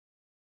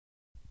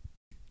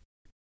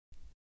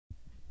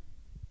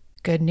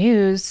Good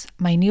news,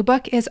 my new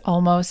book is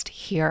almost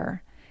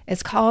here.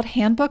 It's called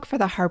Handbook for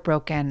the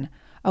Heartbroken,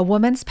 A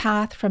Woman's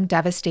Path from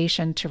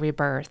Devastation to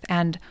Rebirth.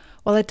 And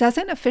while it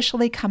doesn't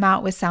officially come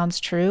out with Sounds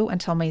True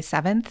until May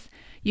 7th,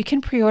 you can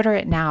pre-order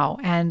it now.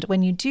 And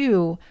when you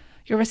do,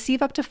 you'll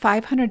receive up to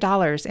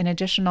 $500 in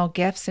additional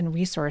gifts and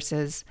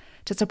resources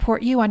to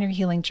support you on your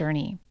healing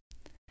journey.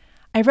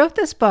 I wrote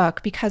this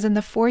book because in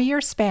the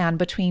 4-year span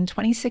between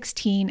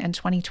 2016 and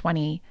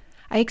 2020,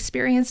 I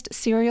experienced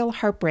serial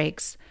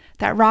heartbreaks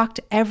that rocked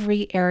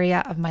every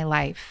area of my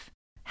life: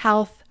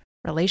 health,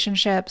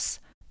 relationships,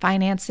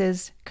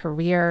 finances,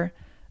 career,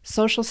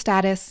 social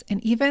status,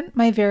 and even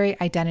my very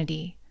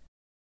identity.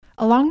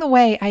 Along the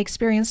way, I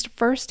experienced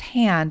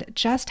firsthand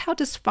just how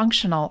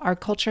dysfunctional our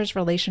culture's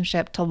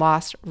relationship to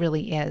loss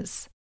really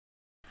is.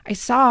 I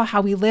saw how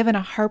we live in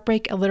a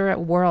heartbreak-illiterate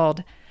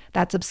world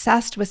that's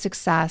obsessed with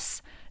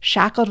success,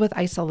 shackled with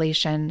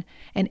isolation,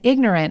 and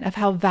ignorant of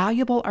how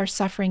valuable our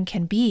suffering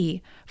can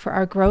be for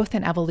our growth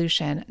and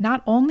evolution,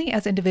 not only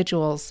as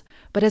individuals,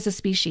 but as a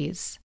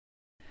species.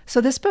 So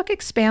this book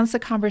expands the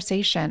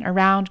conversation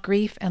around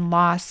grief and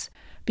loss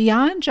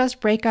beyond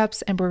just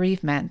breakups and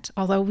bereavement,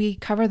 although we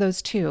cover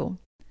those too,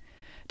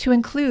 to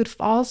include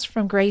falls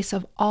from grace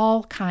of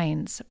all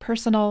kinds: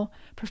 personal,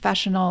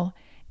 professional,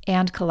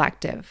 and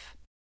collective.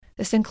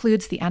 This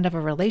includes the end of a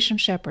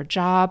relationship or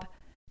job,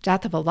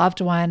 death of a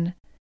loved one,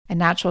 a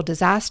natural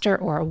disaster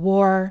or a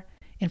war,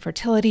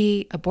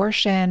 infertility,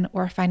 abortion,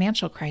 or a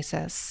financial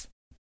crisis.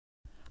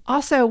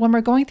 Also, when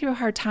we're going through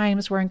hard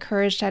times, we're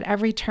encouraged at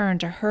every turn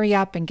to hurry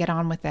up and get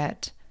on with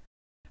it.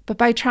 But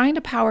by trying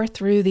to power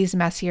through these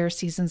messier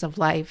seasons of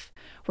life,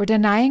 we're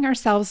denying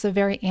ourselves the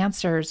very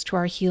answers to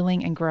our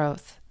healing and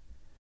growth.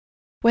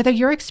 Whether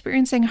you're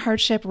experiencing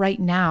hardship right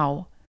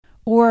now,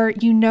 or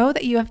you know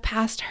that you have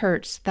past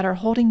hurts that are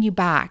holding you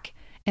back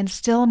and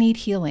still need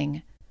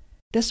healing,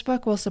 this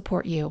book will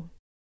support you.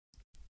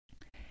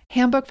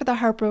 Handbook for the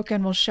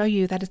Heartbroken will show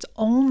you that it's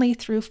only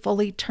through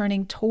fully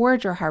turning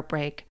toward your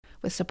heartbreak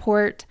with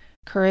support,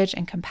 courage,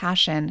 and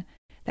compassion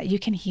that you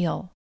can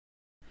heal.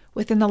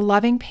 Within the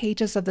loving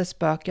pages of this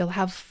book, you'll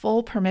have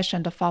full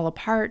permission to fall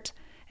apart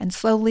and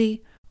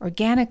slowly,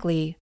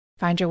 organically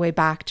find your way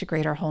back to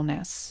greater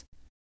wholeness.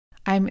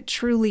 I'm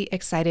truly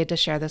excited to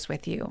share this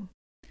with you.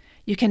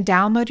 You can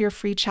download your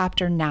free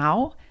chapter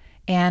now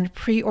and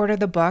pre-order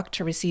the book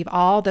to receive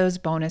all those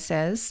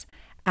bonuses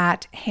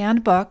at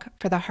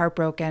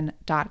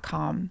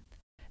handbookfortheheartbroken.com.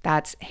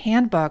 That's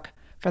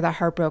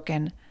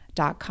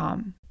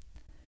handbookfortheheartbroken.com.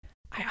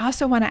 I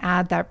also want to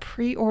add that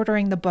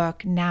pre-ordering the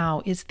book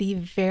now is the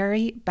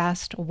very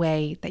best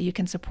way that you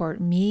can support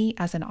me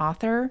as an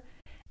author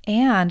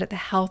and the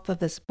health of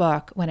this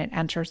book when it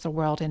enters the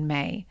world in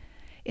May.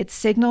 It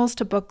signals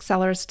to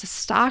booksellers to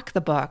stock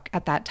the book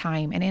at that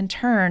time and in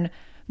turn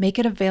make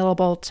it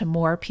available to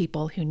more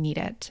people who need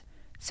it.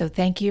 So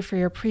thank you for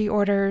your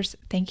pre-orders,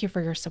 thank you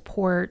for your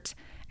support,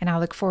 and I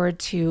look forward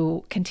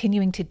to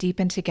continuing to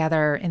deepen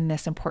together in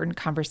this important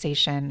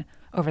conversation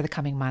over the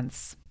coming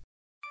months.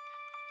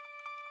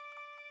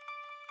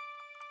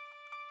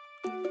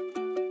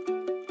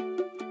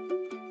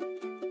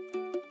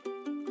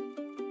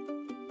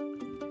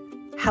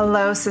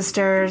 Hello,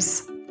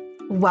 sisters.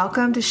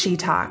 Welcome to She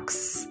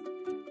Talks,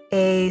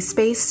 a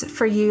space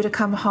for you to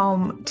come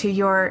home to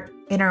your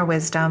inner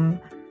wisdom,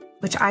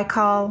 which I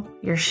call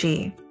your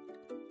she.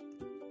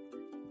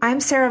 I'm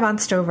Sarah Von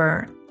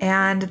Stover,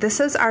 and this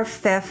is our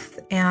 5th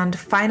and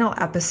final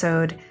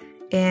episode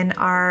in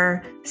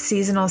our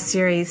seasonal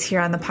series here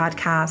on the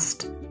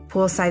podcast,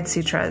 Poolside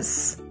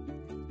Sutras.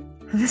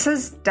 This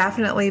has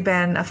definitely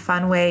been a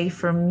fun way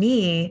for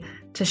me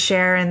to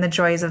share in the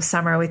joys of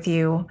summer with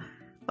you,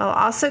 while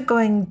also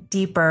going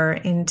deeper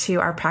into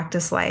our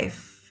practice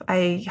life.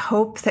 I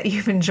hope that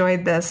you've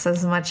enjoyed this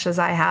as much as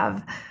I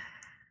have,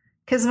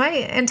 because my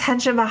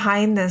intention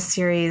behind this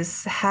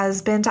series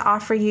has been to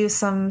offer you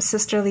some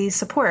sisterly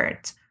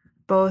support,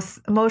 both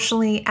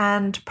emotionally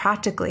and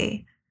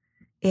practically,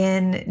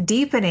 in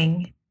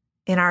deepening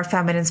in our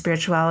feminine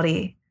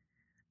spirituality,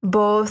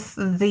 both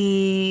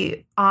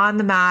the on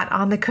the mat,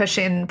 on the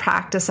cushion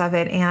practice of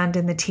it and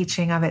in the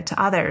teaching of it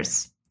to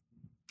others.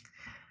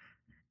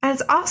 And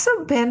it's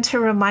also been to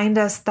remind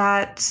us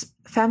that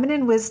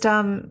feminine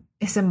wisdom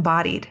is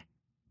embodied.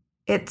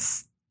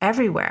 It's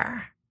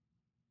everywhere.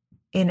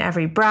 In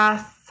every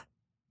breath,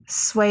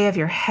 sway of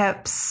your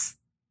hips,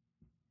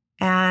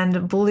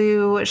 and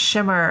blue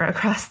shimmer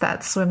across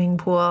that swimming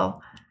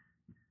pool.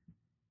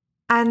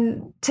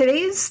 And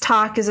today's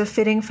talk is a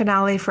fitting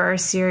finale for our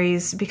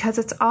series because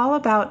it's all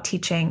about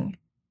teaching.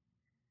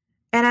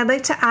 And I'd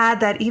like to add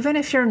that even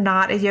if you're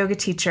not a yoga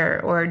teacher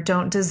or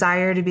don't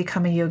desire to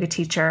become a yoga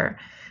teacher,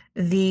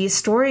 the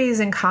stories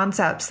and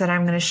concepts that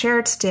I'm going to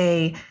share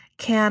today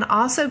can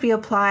also be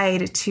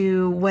applied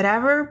to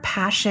whatever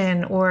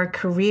passion or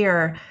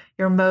career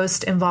you're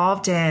most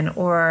involved in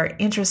or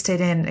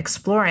interested in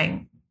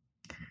exploring.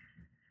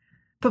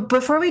 But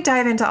before we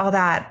dive into all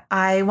that,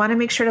 I want to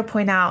make sure to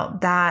point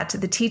out that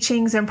the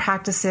teachings and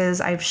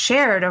practices I've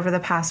shared over the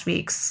past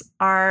weeks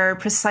are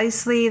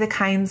precisely the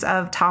kinds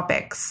of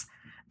topics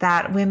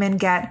that women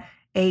get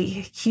a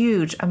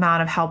huge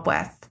amount of help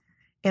with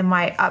in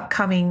my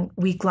upcoming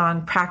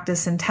week-long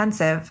practice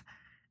intensive,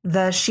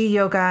 the She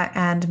Yoga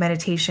and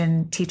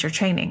Meditation Teacher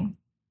Training.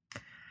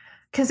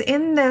 Because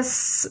in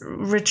this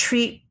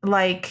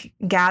retreat-like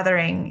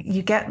gathering,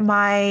 you get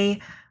my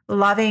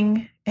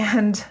loving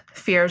and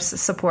fierce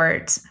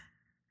support,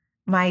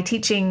 my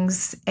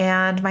teachings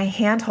and my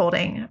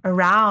hand-holding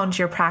around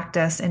your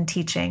practice and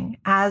teaching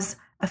as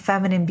a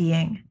feminine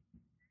being.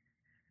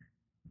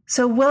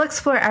 So we'll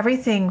explore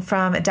everything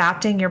from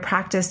adapting your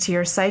practice to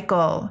your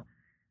cycle,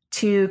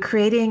 to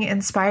creating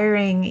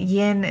inspiring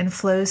yin and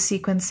flow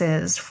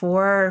sequences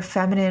for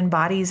feminine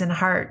bodies and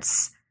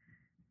hearts,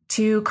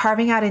 to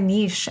carving out a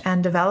niche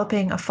and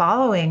developing a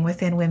following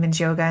within women's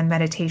yoga and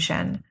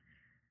meditation,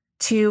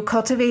 to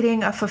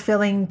cultivating a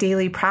fulfilling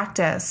daily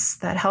practice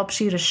that helps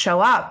you to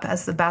show up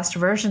as the best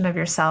version of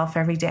yourself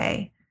every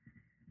day,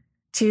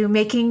 to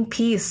making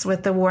peace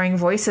with the warring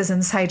voices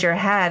inside your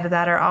head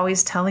that are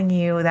always telling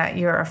you that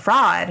you're a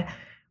fraud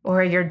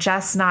or you're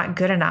just not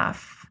good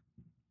enough.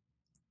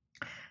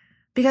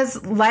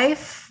 Because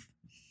life,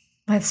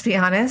 let's be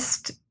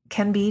honest,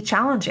 can be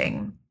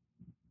challenging.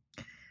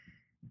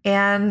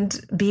 And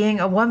being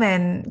a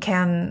woman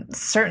can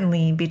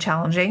certainly be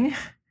challenging.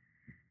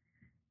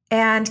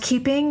 And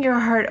keeping your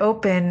heart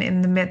open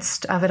in the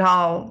midst of it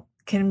all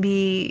can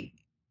be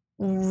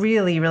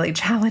really, really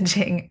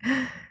challenging.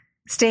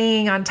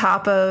 Staying on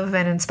top of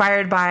and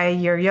inspired by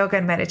your yoga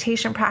and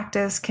meditation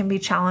practice can be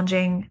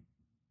challenging.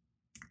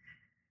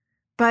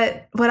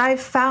 But what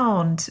I've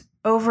found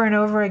over and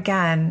over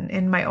again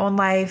in my own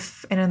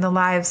life and in the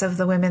lives of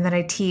the women that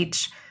I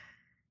teach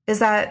is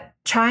that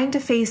trying to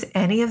face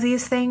any of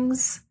these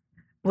things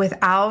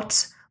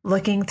without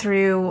looking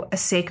through a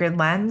sacred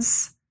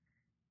lens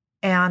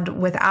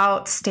and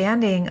without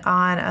standing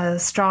on a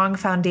strong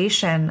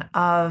foundation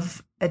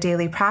of a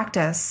daily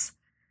practice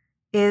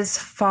is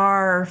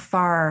far,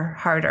 far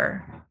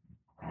harder.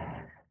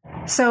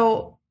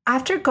 So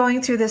after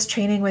going through this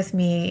training with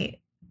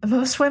me,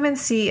 most women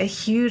see a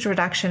huge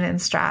reduction in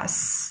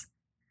stress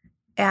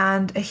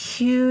and a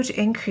huge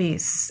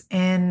increase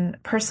in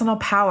personal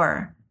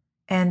power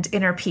and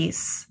inner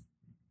peace.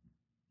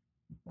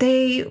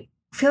 They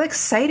feel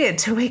excited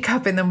to wake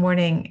up in the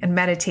morning and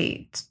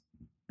meditate.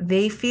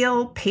 They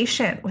feel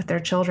patient with their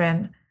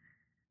children,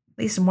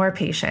 at least more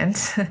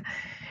patient.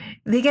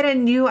 They get a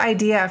new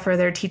idea for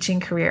their teaching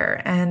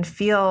career and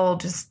feel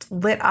just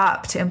lit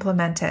up to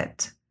implement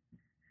it.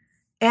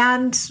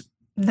 And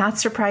not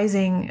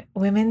surprising,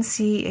 women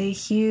see a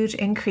huge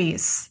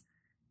increase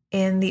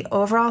in the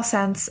overall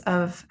sense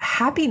of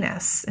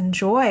happiness and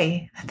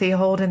joy that they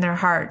hold in their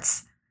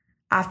hearts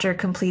after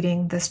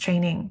completing this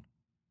training.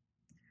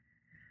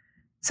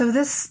 So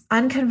this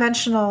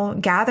unconventional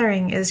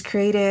gathering is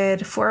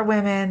created for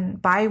women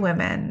by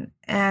women,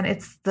 and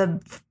it's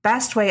the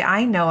best way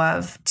I know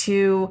of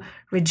to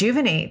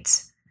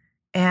rejuvenate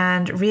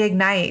and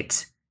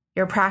reignite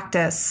your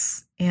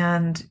practice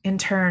and in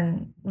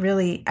turn,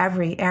 really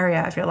every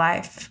area of your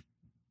life.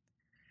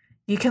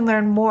 You can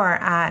learn more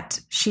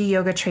at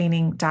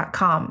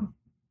sheyogatraining.com.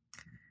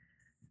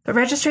 But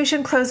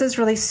registration closes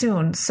really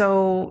soon,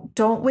 so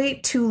don't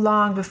wait too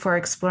long before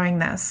exploring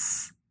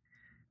this.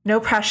 No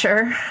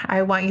pressure.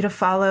 I want you to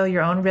follow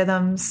your own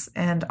rhythms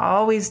and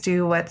always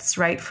do what's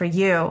right for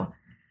you.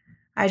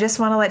 I just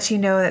want to let you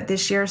know that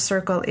this year's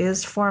circle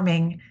is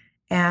forming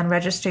and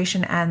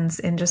registration ends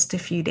in just a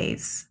few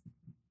days.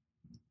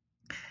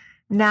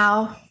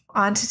 Now,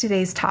 on to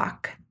today's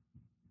talk.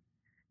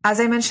 As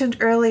I mentioned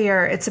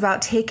earlier, it's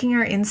about taking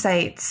our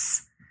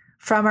insights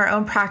from our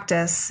own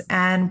practice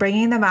and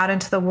bringing them out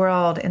into the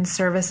world in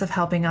service of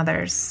helping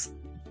others.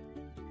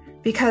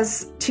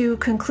 Because to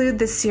conclude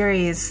this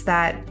series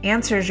that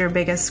answers your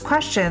biggest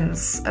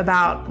questions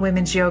about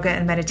women's yoga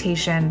and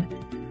meditation,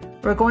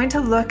 we're going to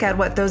look at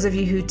what those of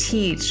you who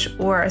teach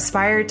or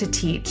aspire to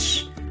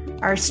teach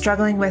are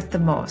struggling with the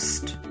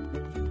most.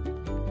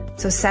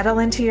 So settle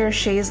into your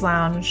chaise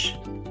lounge,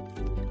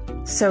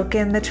 soak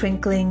in the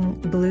twinkling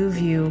blue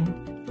view,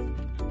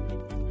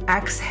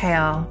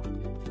 exhale,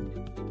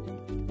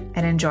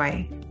 and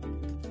enjoy.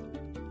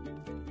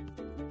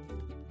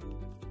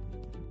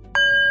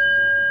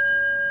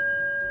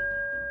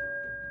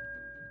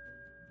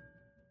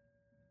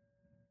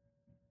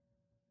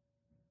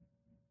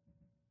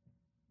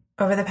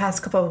 Over the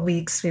past couple of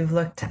weeks, we've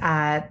looked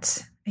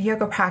at a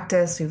yoga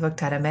practice, we've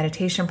looked at a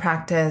meditation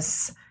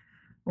practice,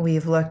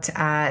 we've looked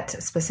at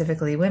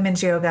specifically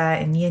women's yoga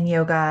and yin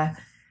yoga.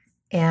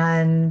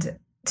 And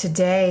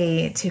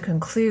today, to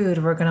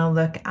conclude, we're going to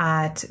look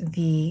at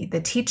the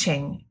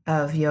teaching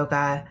of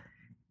yoga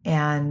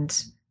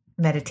and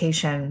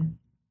meditation.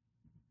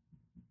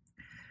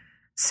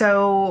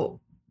 So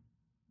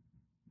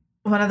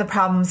one of the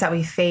problems that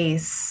we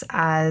face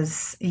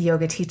as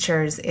yoga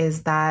teachers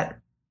is that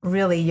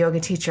really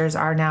yoga teachers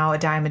are now a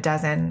dime a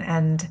dozen.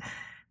 And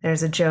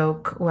there's a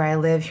joke where I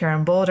live here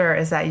in Boulder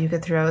is that you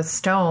could throw a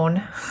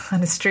stone on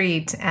the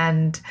street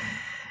and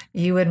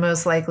you would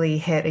most likely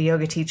hit a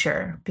yoga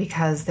teacher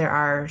because there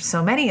are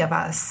so many of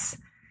us.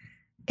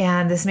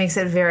 And this makes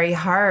it very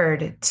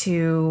hard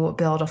to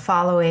build a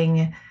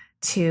following,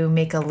 to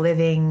make a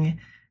living,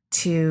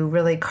 to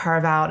really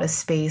carve out a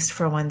space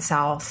for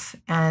oneself.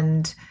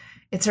 And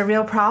it's a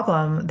real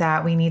problem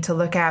that we need to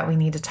look at, we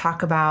need to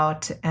talk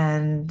about,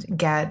 and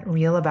get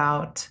real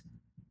about.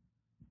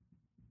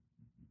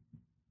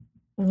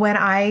 When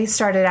I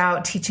started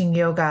out teaching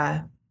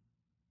yoga,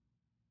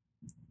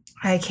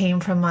 I came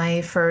from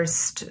my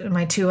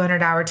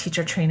 200-hour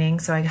teacher training.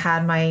 So I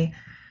had my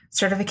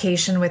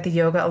certification with the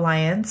Yoga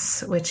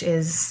Alliance, which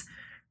is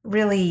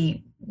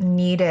really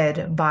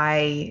needed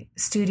by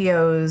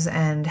studios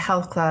and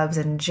health clubs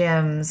and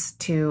gyms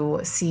to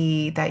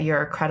see that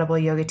you're a credible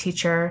yoga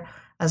teacher,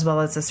 as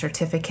well as a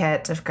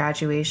certificate of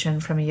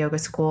graduation from a yoga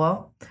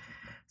school.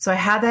 So I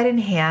had that in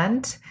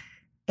hand,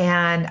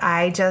 and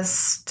I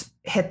just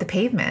hit the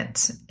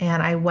pavement,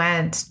 and I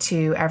went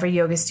to every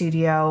yoga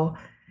studio,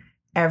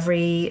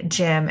 every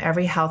gym,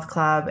 every health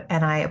club,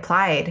 and I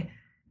applied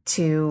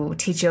to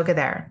teach yoga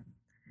there.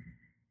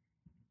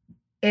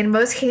 In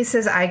most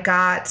cases, I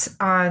got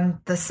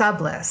on the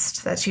sub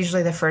list. That's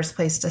usually the first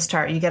place to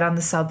start. You get on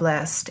the sub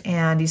list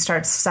and you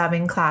start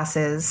subbing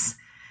classes.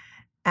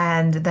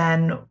 And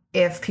then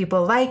if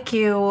people like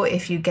you,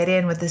 if you get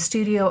in with the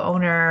studio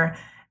owner,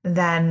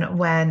 then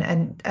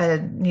when a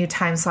new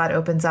time slot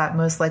opens up,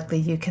 most likely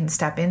you can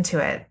step into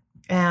it.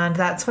 And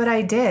that's what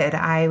I did.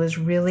 I was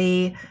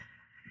really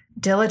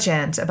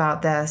diligent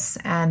about this,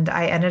 and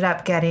I ended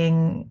up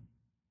getting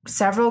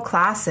several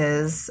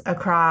classes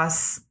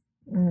across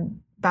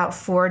about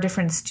 4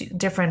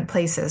 different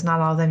places,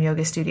 not all of them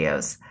yoga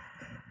studios.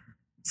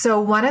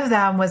 So one of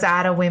them was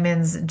at a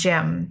women's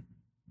gym,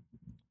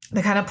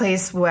 the kind of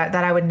place that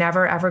I would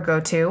never, ever go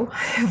to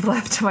if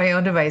left to my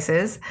own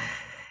devices.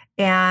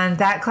 And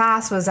that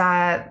class was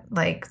at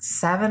like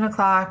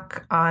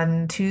 7:00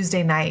 on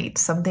Tuesday night,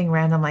 something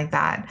random like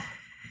that.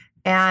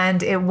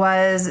 And it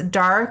was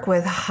dark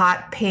with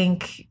hot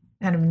pink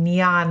kind of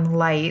neon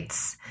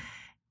lights.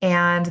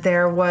 And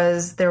there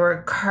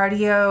were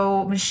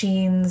cardio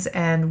machines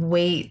and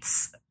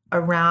weights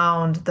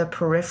around the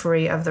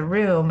periphery of the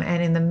room.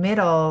 And in the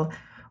middle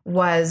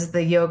was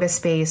the yoga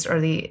space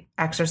or the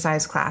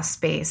exercise class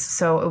space.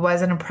 So it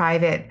wasn't a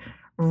private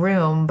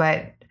room,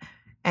 but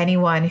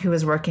anyone who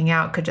was working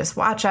out could just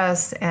watch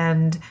us.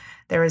 And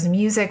there was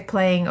music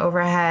playing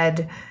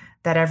overhead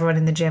that everyone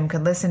in the gym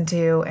could listen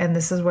to. And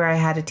this is where I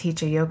had to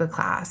teach a yoga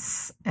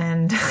class.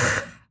 And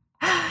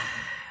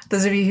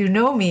those of you who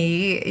know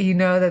me, you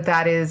know that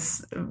that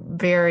is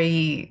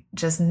very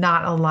just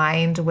not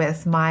aligned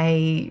with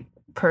my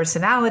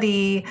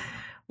personality,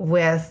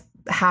 with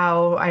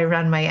how I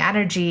run my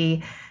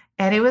energy.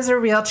 And it was a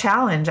real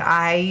challenge.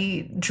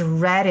 I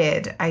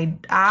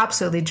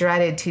absolutely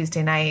dreaded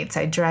Tuesday nights.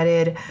 I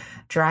dreaded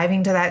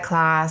driving to that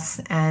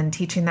class and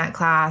teaching that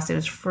class. It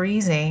was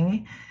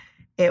freezing.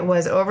 It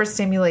was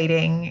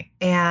overstimulating,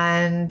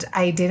 and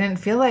I didn't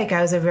feel like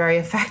I was a very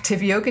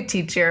effective yoga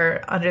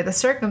teacher under the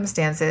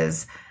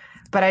circumstances,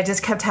 but I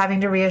just kept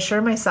having to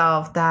reassure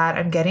myself that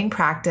I'm getting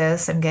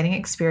practice, I'm getting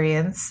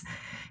experience,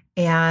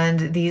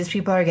 and these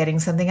people are getting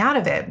something out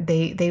of it.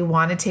 They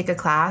want to take a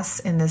class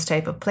in this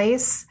type of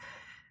place.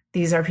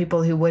 These are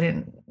people who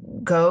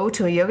wouldn't go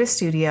to a yoga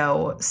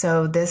studio,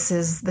 so this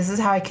is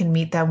how I can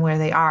meet them where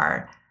they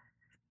are.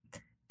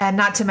 And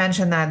not to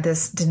mention that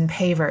this didn't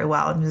pay very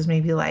well. It was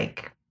maybe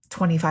like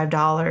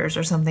 $25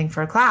 or something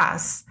for a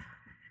class.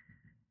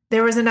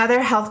 There was another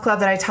health club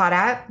that I taught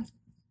at,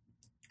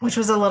 which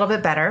was a little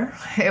bit better.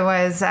 It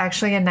was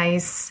actually a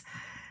nice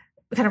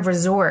kind of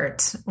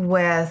resort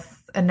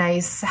with a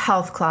nice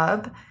health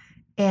club.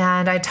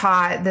 And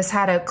this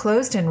had a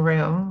closed-in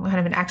room, kind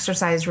of an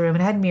exercise room.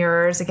 It had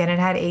mirrors. Again, it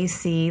had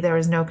AC. There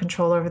was no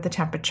control over the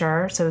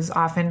temperature. So it was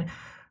often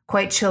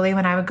quite chilly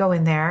when I would go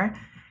in there.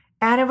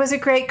 And it was a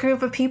great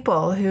group of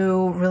people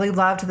who really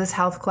loved this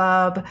health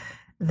club.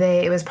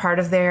 It was part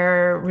of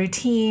their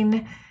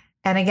routine.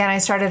 And again, I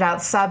started out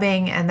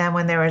subbing, and then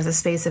when there was a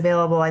space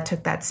available, I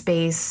took that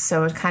space.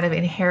 So it kind of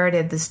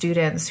inherited the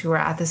students who were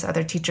at this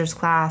other teacher's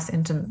class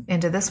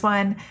into this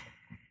one.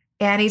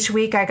 And each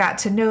week I got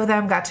to know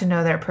them, got to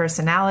know their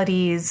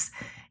personalities,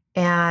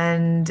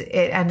 and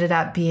it ended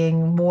up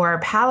being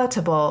more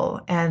palatable.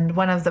 And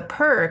one of the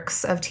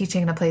perks of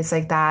teaching in a place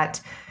like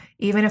that,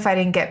 even if I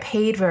didn't get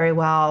paid very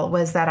well,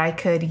 was that I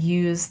could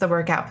use the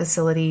workout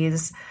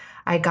facilities.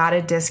 I got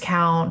a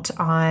discount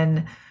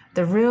on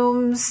the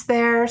rooms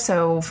there.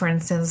 So for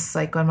instance,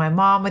 like when my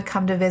mom would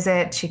come to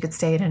visit, she could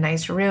stay in a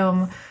nice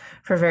room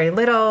for very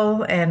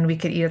little, and we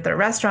could eat at the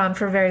restaurant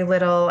for very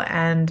little.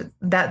 And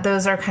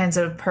those are kinds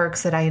of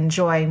perks that I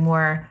enjoy,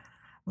 more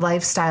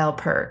lifestyle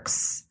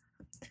perks.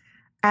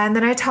 And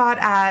then I taught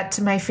at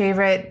my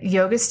favorite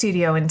yoga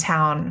studio in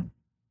town.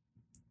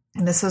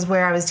 And this was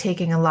where I was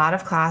taking a lot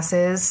of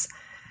classes,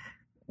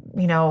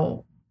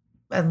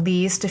 at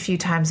least a few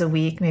times a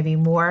week, maybe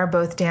more,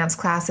 both dance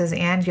classes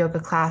and yoga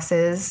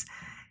classes.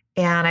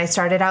 And I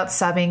started out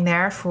subbing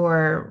there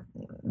for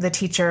the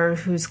teacher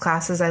whose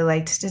classes I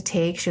liked to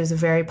take. She was a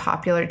very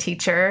popular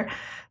teacher.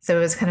 So it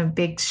was kind of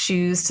big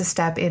shoes to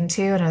step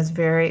into. And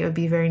it would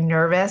be very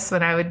nervous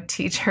when I would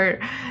teach her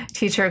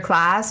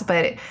class,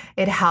 but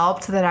it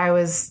helped that I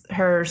was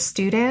her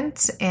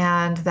student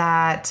and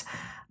that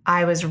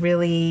I was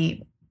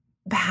really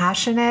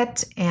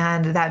passionate,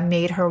 and that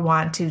made her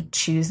want to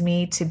choose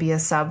me to be a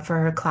sub for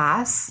her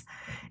class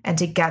and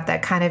to get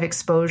that kind of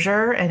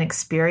exposure and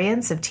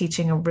experience of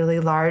teaching a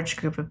really large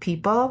group of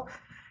people.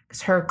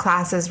 Because her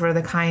classes were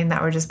the kind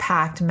that were just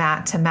packed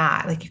mat to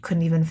mat. Like you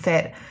couldn't even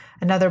fit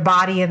another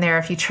body in there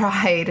if you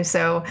tried.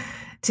 So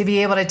to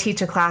be able to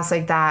teach a class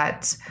like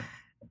that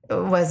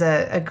was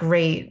a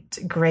great,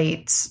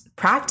 great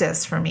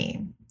practice for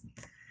me.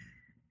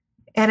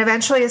 And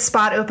eventually a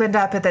spot opened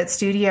up at that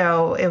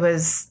studio. It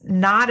was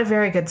not a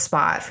very good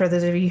spot. For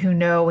those of you who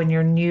know, when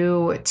you're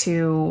new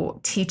to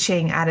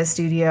teaching at a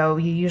studio,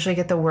 you usually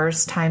get the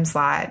worst time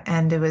slot.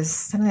 And it was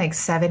something like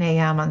 7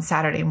 a.m. on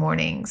Saturday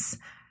mornings.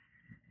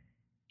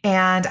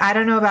 And I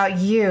don't know about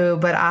you,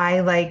 but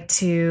I like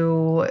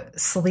to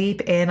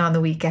sleep in on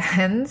the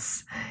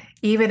weekends.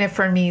 Even if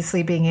for me,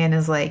 sleeping in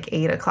is like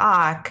 8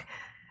 o'clock,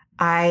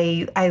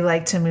 I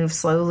like to move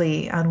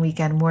slowly on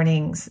weekend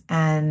mornings.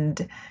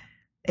 And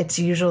it's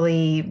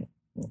usually,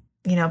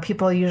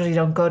 people usually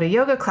don't go to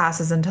yoga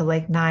classes until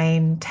like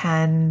 9,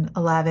 10,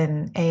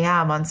 11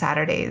 a.m. on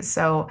Saturdays.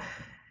 So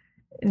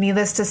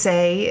needless to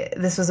say,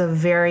 this was a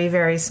very,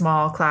 very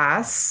small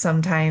class,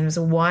 sometimes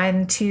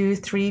 1, 2,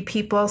 3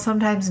 people,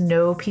 sometimes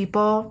no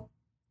people.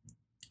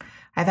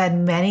 I've had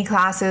many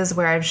classes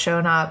where I've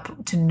shown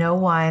up to no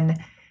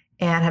one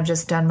and have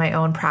just done my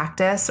own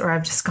practice, or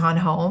I've just gone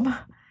home.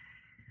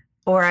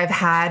 Or I've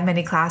had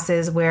many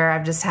classes where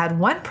I've just had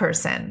one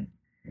person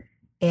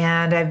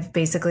and I've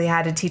basically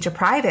had to teach a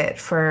private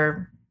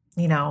for,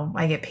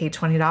 I get paid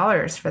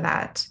 $20 for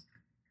that.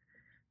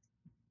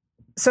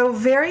 So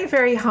very,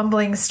 very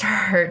humbling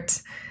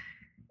start.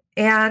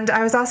 And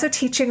I was also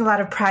teaching a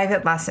lot of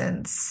private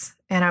lessons,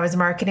 and I was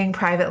marketing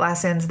private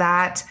lessons.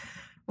 That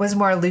was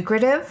more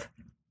lucrative.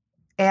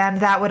 And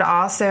that would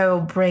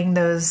also bring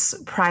those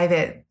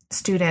private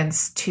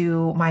students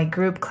to my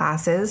group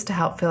classes to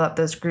help fill up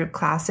those group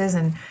classes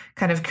and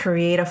kind of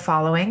create a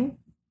following.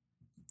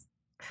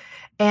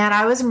 And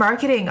I was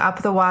marketing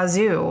up the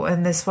wazoo.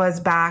 And this was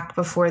back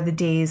before the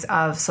days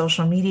of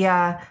social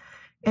media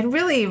and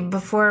really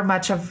before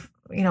much of,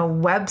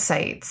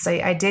 websites.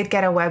 I did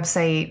get a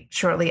website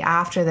shortly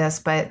after this,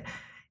 but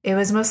it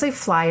was mostly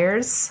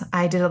flyers.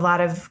 I did a lot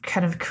of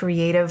kind of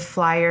creative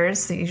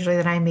flyers, usually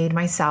that I made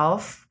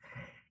myself,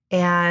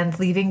 and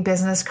leaving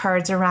business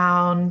cards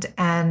around,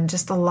 and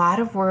just a lot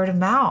of word of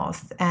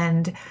mouth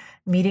and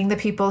meeting the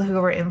people who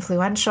were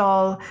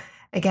influential.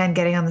 Again,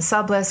 getting on the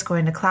sub list,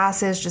 going to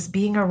classes, just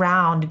being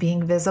around,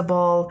 being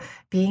visible,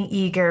 being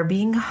eager,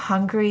 being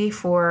hungry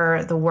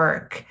for the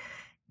work,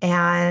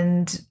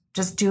 and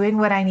just doing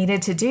what I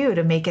needed to do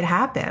to make it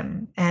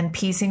happen, and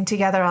piecing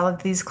together all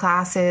of these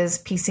classes,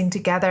 piecing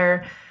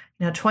together,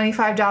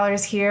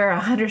 $25 here,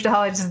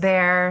 $100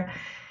 there.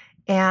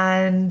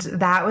 And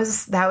that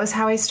was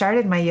how I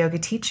started my yoga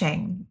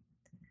teaching.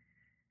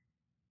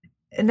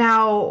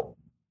 Now,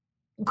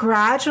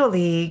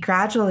 gradually,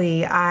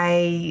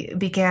 I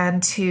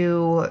began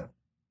to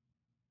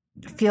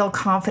feel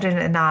confident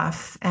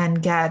enough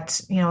and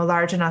get, a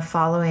large enough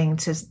following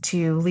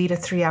to lead a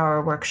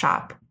 3-hour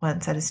workshop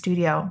once at a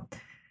studio.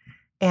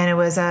 And it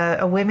was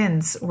a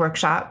women's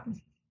workshop.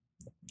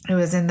 It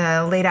was in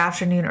the late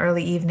afternoon,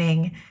 early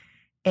evening.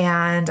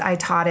 And I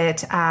taught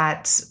it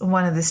at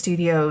one of the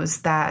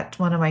studios that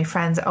one of my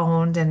friends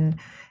owned.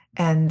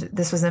 And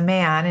this was a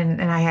man,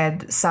 and I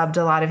had subbed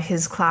a lot of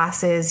his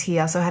classes. He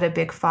also had a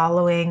big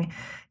following.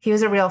 He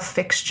was a real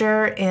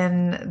fixture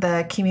in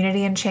the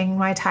community in Chiang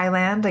Mai,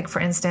 Thailand. Like, for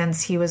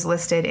instance, he was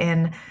listed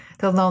in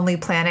the Lonely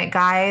Planet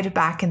guide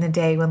back in the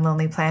day when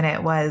Lonely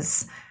Planet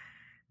was,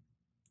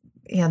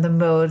 the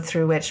mode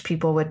through which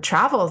people would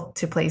travel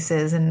to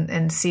places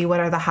and see what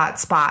are the hot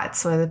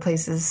spots, what are the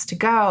places to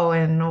go,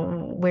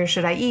 and where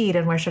should I eat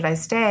and where should I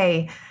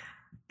stay.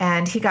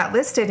 And he got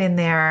listed in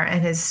there,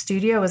 and his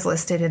studio was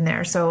listed in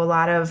there. So a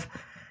lot of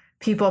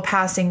people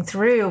passing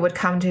through would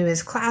come to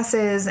his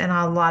classes, and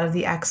a lot of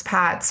the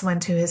expats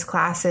went to his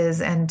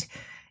classes, and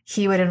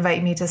he would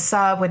invite me to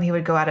sub when he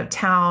would go out of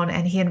town.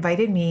 And he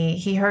invited me.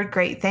 He heard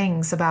great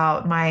things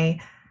about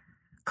my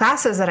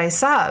classes that I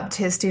subbed.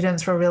 His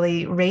students were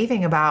really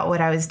raving about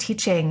what I was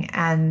teaching,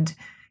 and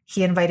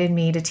he invited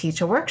me to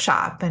teach a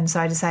workshop. And so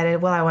I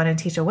decided, well, I want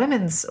to teach a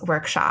women's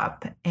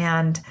workshop.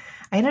 And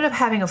I ended up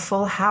having a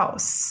full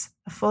house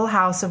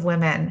of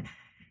women.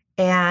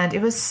 And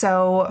it was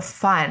so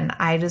fun.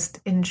 I just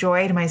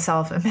enjoyed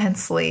myself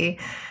immensely.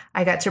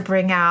 I got to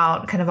bring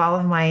out kind of all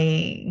of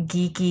my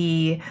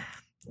geeky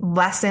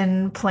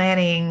lesson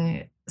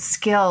planning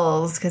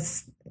skills,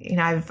 because,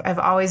 I've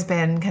always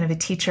been kind of a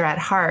teacher at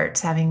heart,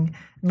 having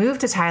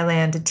moved to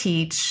Thailand to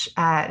teach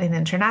at an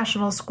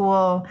international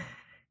school.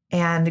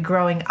 And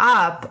growing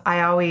up,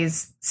 I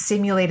always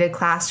simulated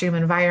classroom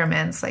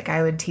environments. Like,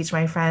 I would teach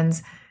my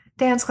friends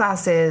dance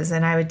classes,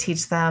 and I would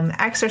teach them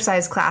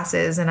exercise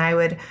classes, and I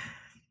would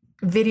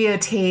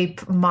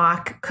videotape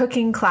mock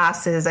cooking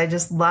classes. I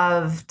just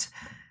loved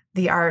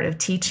the art of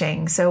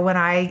teaching. So when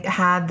I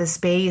had the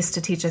space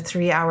to teach a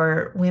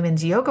 3-hour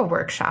women's yoga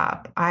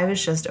workshop, I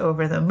was just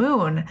over the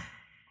moon,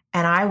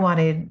 and I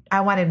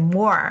wanted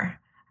more.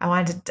 I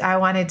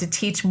wanted to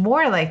teach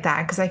more like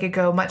that, because I could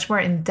go much more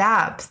in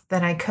depth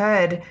than I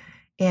could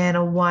in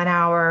a 1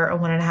 hour or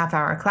 1.5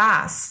 hour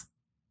class.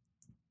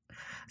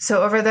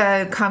 So over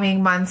the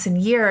coming months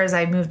and years,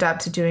 I moved up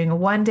to doing a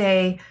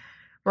 1-day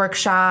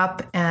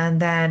workshop and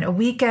then a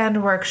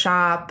weekend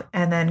workshop,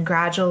 and then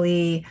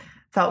gradually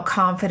felt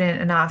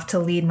confident enough to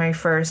lead my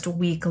first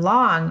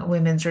week-long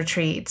women's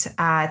retreat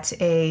at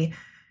a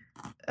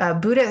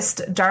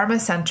Buddhist Dharma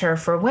center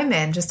for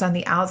women just on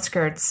the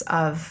outskirts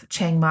of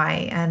Chiang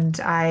Mai. And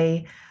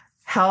I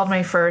held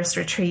my first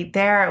retreat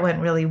there. It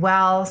went really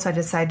well, so I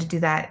decided to do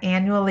that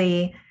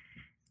annually.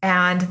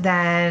 And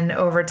then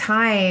over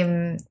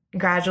time,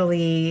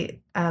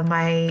 gradually,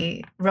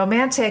 my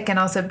romantic and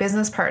also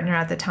business partner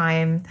at the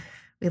time,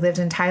 we lived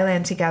in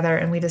Thailand together,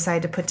 and we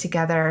decided to put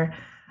together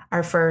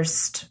our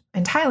first,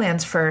 and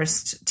Thailand's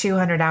first,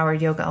 200-hour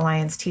Yoga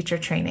Alliance teacher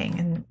training,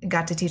 and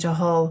got to teach a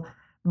whole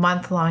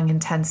month-long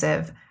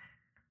intensive.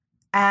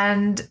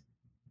 And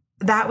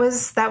that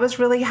was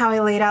really how I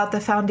laid out the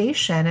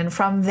foundation. And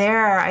from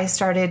there, I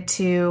started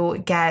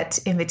to get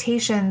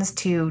invitations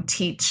to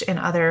teach in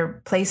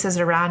other places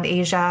around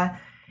Asia.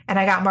 And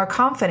I got more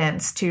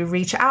confidence to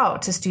reach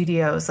out to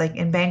studios like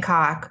in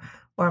Bangkok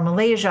or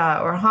Malaysia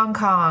or Hong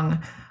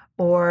Kong,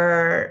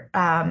 or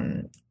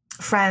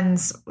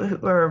friends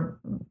or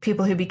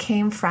people who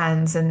became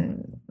friends.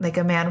 And like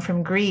a man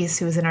from Greece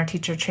who was in our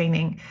teacher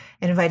training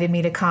invited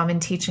me to come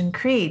and teach in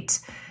Crete.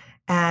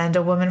 And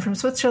a woman from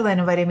Switzerland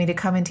invited me to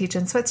come and teach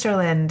in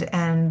Switzerland,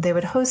 and they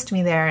would host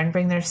me there and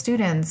bring their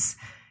students.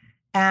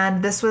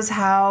 And this was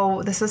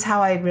how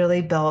I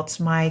really built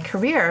my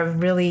career, a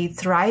really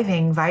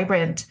thriving,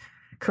 vibrant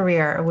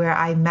career where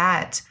I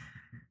met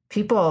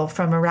people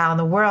from around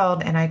the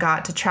world, and I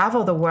got to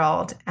travel the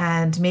world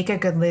and make a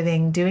good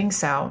living doing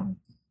so.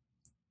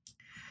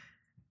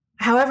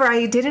 However,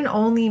 I didn't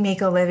only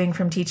make a living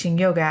from teaching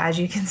yoga. As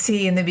you can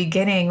see in the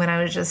beginning, when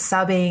I was just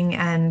subbing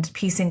and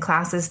piecing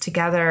classes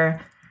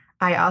together,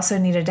 I also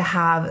needed to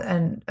have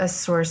a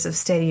source of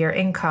steadier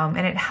income.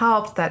 And it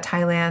helped that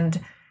Thailand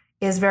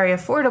is very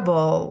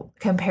affordable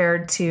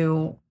compared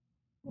to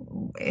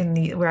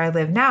where I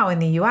live now in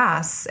the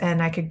US.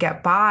 And I could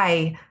get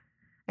by,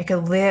 I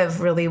could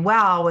live really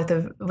well with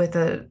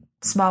a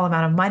small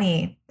amount of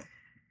money.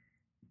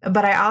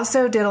 But I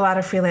also did a lot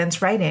of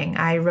freelance writing.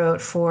 I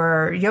wrote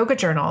for Yoga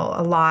Journal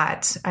a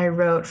lot. I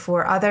wrote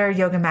for other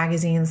yoga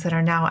magazines that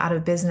are now out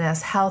of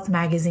business, health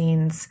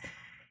magazines.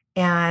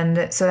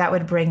 And so that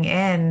would bring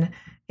in,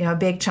 a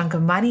big chunk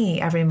of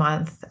money every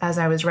month as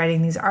I was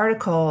writing these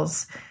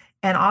articles.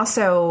 And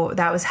also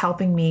that was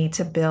helping me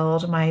to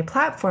build my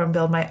platform,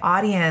 build my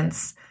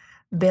audience,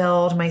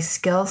 build my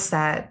skill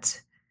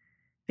set,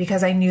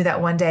 because I knew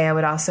that one day I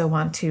would also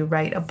want to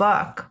write a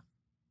book.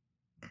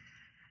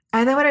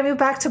 And then when I moved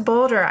back to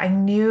Boulder, I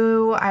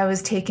knew I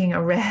was taking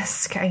a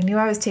risk. I knew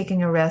I was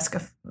taking a risk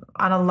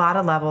on a lot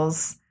of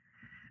levels,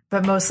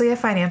 but mostly a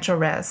financial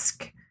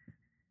risk,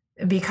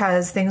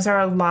 because things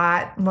are a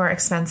lot more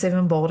expensive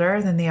in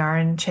Boulder than they are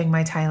in Chiang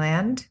Mai,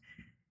 Thailand.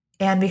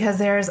 And because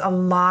there's a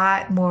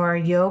lot more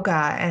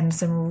yoga and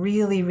some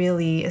really,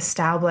 really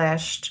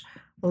established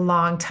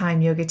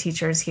long-time yoga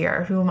teachers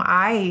here whom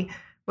I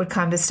would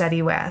come to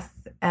study with.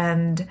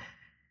 And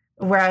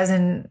whereas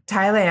in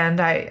Thailand,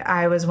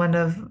 I was one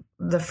of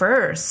the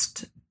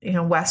first,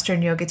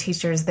 Western yoga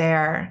teachers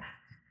there.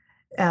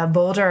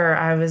 Boulder,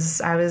 I was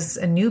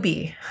a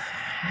newbie.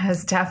 I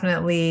was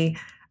definitely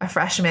a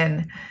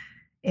freshman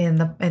in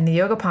the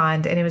yoga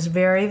pond, and it was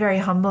very, very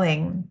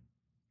humbling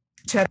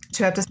to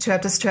have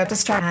to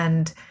start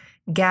and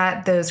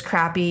get those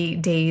crappy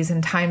days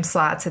and time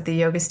slots at the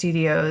yoga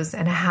studios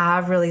and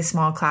have really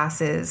small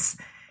classes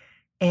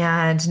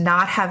and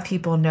not have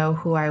people know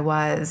who I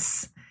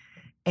was,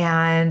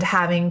 and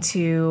having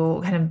to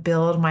kind of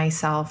build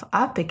myself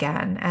up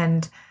again.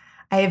 And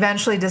I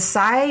eventually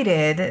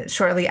decided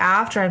shortly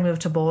after I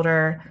moved to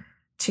Boulder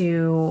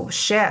to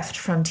shift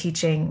from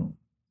teaching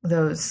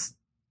those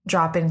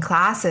drop-in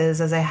classes,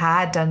 as I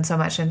had done so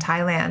much in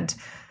Thailand,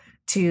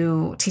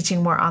 to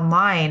teaching more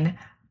online.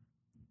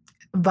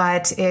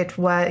 But it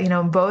was,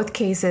 in both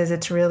cases,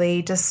 it's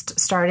really just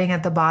starting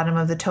at the bottom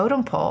of the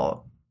totem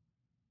pole.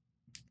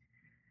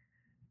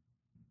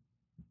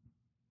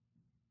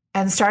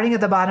 And starting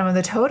at the bottom of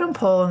the totem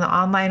pole in the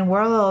online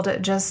world,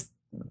 just,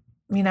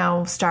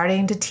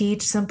 starting to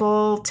teach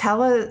simple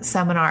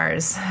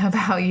teleseminars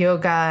about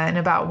yoga and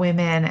about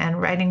women,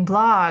 and writing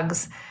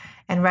blogs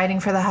and writing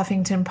for the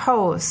Huffington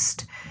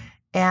Post,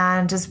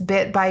 and just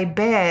bit by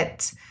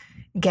bit,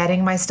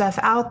 getting my stuff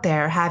out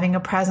there, having a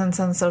presence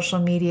on social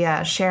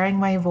media, sharing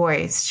my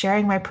voice,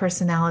 sharing my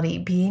personality,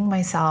 being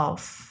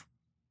myself.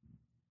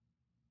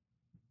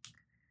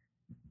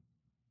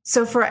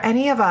 So for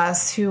any of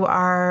us who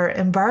are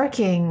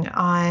embarking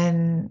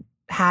on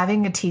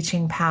having a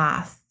teaching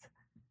path,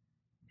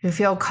 who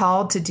feel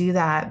called to do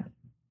that,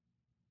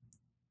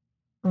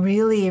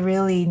 really,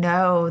 really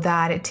know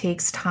that it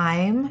takes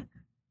time.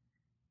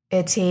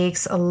 It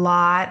takes a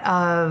lot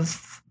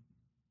of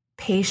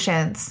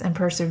patience and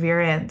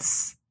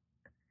perseverance.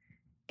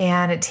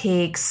 And it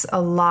takes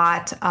a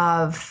lot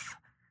of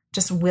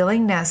just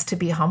willingness to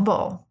be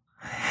humble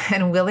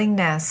and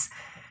willingness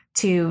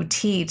to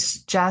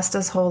teach just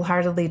as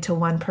wholeheartedly to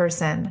one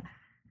person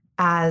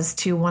as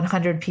to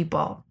 100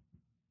 people.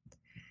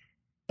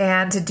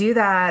 And to do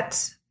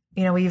that,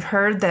 we've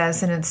heard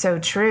this and it's so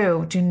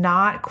true. Do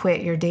not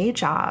quit your day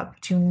job.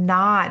 Do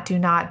not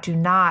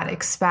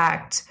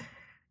expect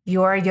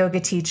your yoga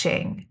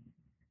teaching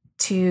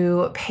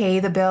to pay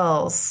the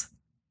bills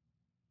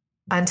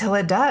until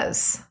it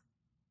does.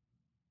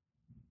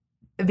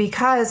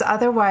 Because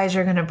otherwise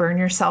you're going to burn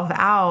yourself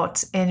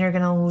out and you're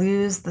going to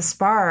lose the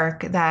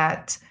spark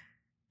that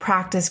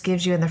practice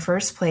gives you in the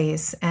first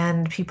place.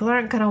 And people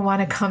aren't going to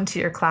want to come to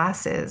your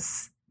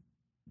classes.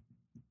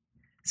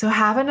 So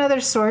have another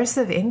source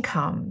of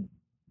income.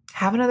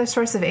 I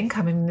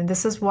mean,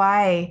 this is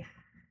why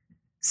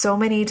so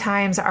many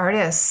times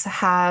artists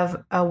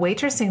have a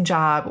waitressing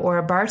job or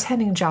a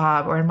bartending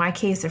job, or in my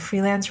case, a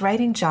freelance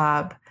writing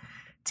job,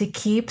 to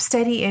keep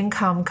steady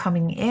income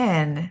coming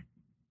in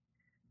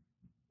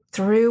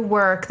through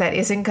work that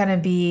isn't going to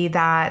be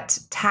that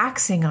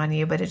taxing on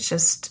you, but it's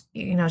just,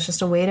 it's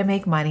just a way to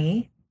make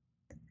money.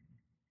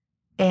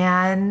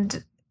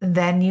 And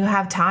then you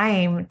have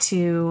time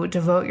to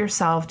devote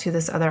yourself to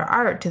this other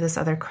art, to this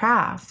other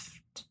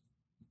craft.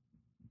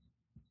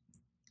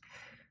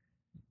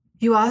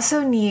 You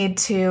also need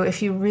to,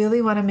 if you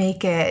really want to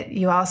make it,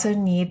 you also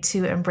need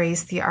to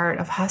embrace the art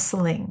of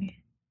hustling.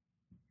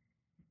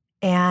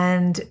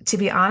 And to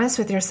be honest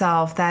with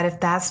yourself, that if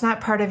that's not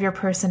part of your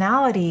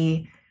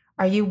personality,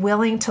 are you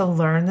willing to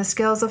learn the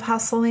skills of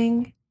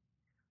hustling?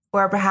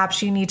 Or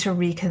perhaps you need to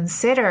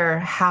reconsider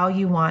how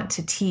you want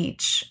to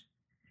teach.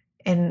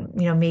 And,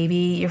 maybe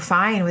you're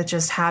fine with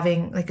just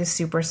having like a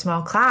super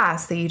small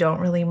class that you don't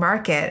really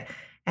market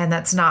and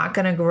that's not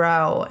going to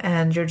grow.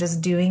 And you're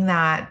just doing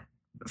that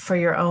for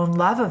your own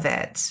love of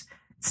it.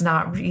 It's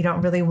not, you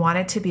don't really want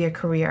it to be a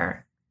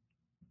career.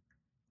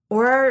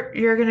 Or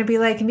you're going to be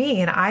like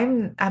me, and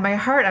I'm at my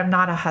heart, I'm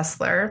not a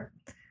hustler,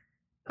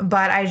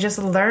 but I just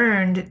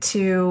learned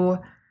to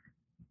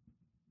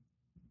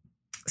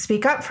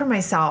speak up for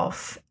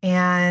myself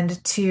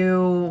and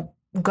to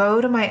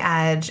go to my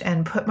edge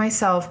and put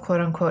myself,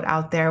 quote unquote,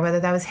 out there, whether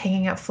that was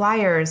hanging up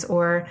flyers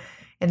or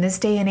in this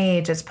day and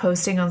age, it's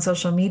posting on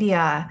social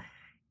media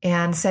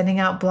and sending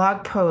out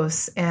blog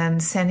posts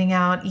and sending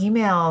out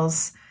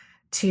emails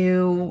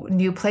to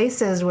new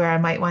places where I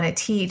might want to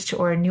teach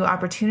or new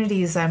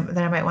opportunities that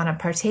I might want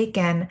to partake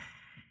in,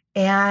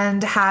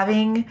 and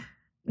having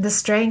the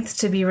strength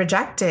to be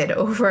rejected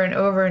over and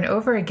over and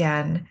over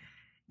again.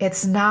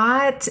 It's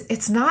not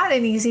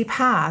an easy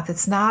path.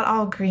 It's not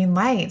all green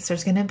lights.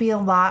 There's going to be a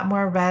lot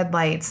more red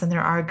lights than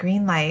there are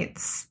green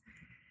lights.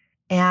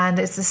 And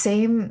it's the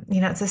same,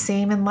 it's the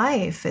same in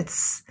life.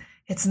 It's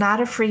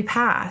not a free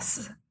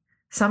pass.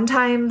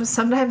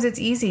 Sometimes it's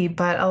easy,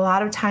 but a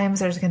lot of times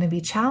there's going to be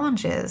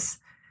challenges.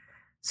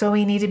 So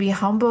we need to be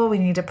humble. We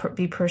need to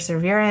be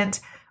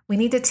perseverant. We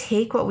need to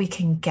take what we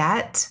can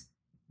get,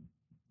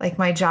 like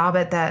my job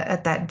at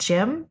that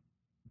gym,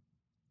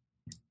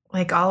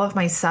 like all of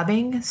my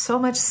subbing, so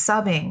much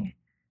subbing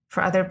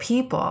for other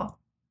people.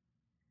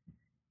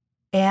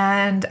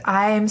 And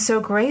I am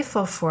so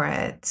grateful for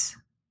it.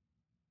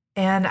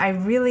 And I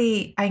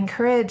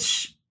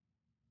encourage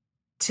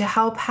to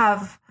help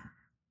have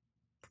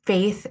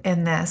faith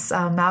in this.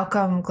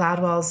 Malcolm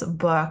Gladwell's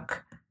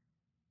book,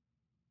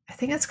 I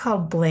think it's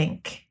called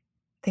Blink.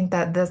 I think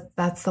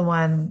that's the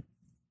one.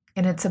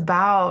 And it's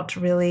about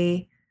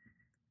really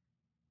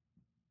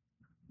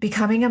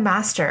becoming a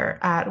master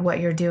at what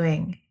you're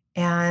doing.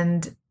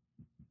 And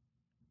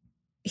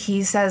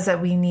he says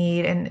that we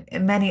need, and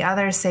many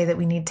others say that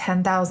we need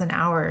 10,000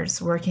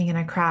 hours working in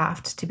a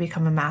craft to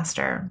become a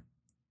master.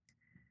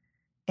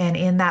 And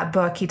in that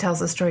book, he tells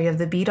the story of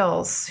the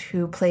Beatles,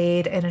 who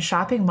played in a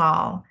shopping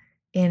mall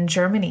in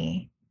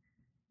Germany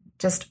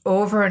just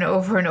over and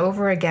over and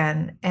over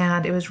again.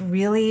 And it was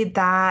really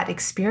that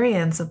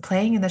experience of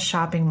playing in the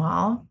shopping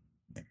mall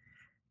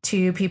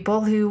to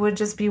people who would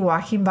just be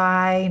walking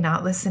by,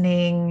 not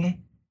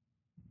listening,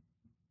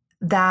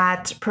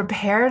 that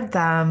prepared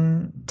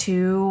them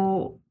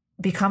to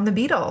become the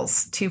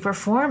Beatles, to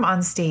perform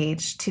on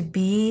stage, to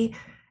be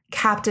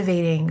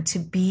captivating, to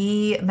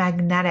be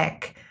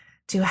magnetic,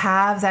 to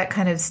have that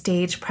kind of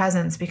stage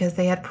presence, because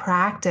they had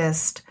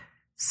practiced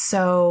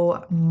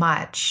so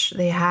much.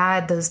 They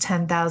had those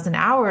 10,000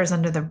 hours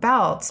under their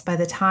belts by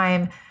the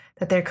time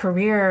that their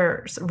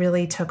careers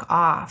really took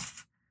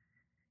off.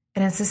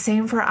 And it's the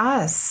same for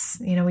us.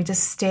 We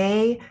just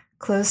stay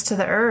close to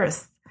the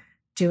earth,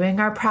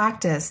 doing our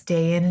practice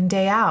day in and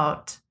day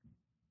out.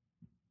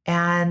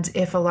 And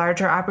if a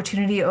larger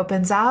opportunity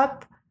opens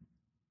up,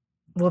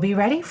 we'll be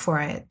ready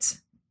for it.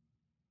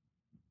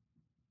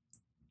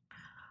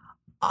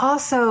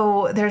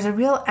 Also, there's a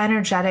real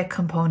energetic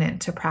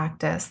component to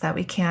practice that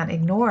we can't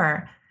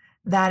ignore,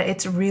 that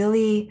it's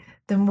really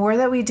the more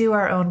that we do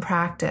our own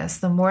practice,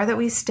 the more that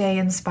we stay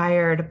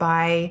inspired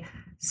by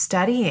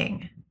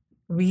studying,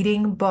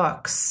 reading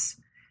books,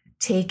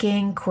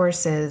 taking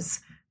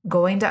courses,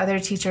 going to other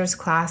teachers'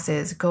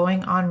 classes,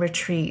 going on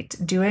retreat,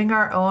 doing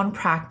our own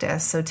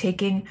practice. So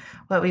taking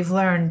what we've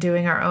learned,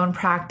 doing our own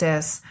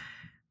practice,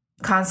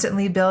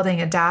 constantly building,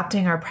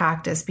 adapting our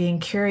practice, being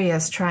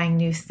curious, trying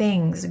new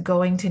things,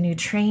 going to new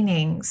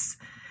trainings.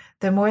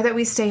 The more that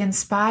we stay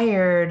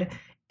inspired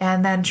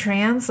and then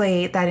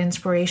translate that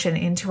inspiration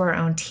into our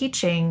own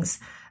teachings,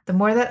 the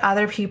more that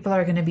other people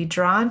are going to be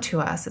drawn to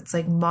us. It's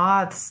like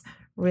moths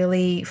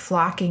really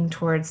flocking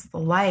towards the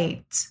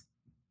light.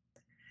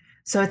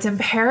 So it's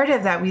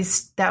imperative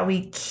that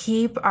we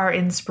keep our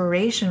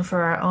inspiration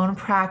for our own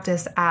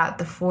practice at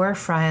the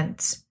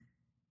forefront.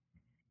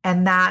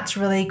 And that's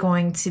really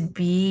going to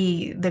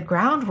be the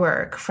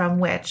groundwork from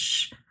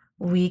which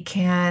we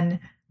can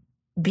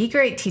be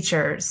great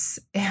teachers,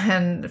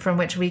 and from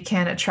which we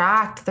can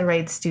attract the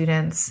right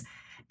students,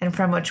 and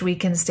from which we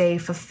can stay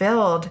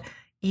fulfilled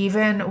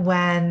even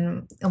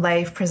when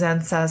life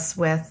presents us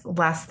with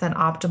less than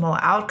optimal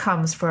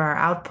outcomes for our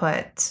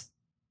output.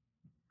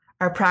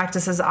 Our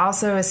practice is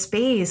also a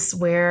space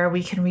where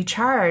we can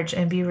recharge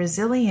and be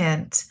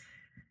resilient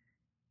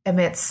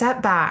amidst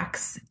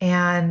setbacks,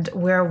 and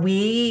where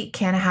we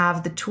can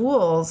have the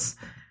tools,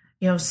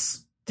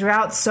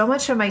 throughout so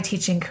much of my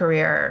teaching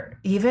career.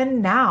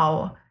 Even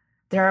now,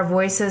 there are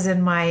voices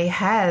in my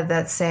head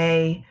that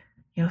say,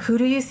 who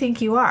do you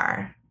think you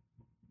are?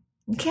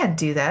 You can't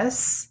do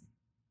this.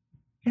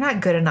 You're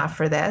not good enough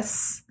for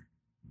this.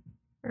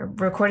 Or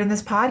recording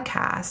this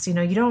podcast,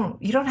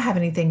 you don't have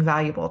anything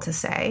valuable to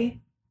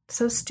say.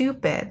 So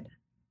stupid.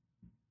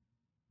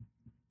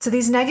 So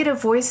these negative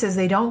voices,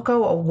 they don't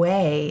go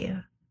away.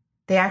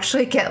 They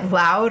actually get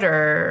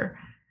louder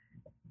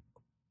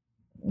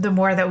the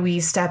more that we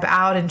step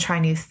out and try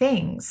new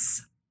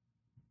things.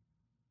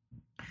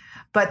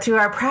 But through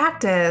our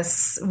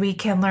practice, we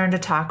can learn to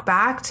talk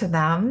back to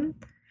them,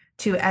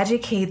 to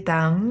educate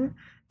them,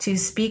 to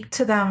speak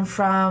to them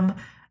from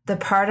the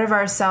part of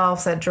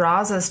ourselves that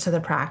draws us to the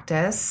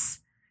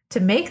practice, to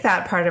make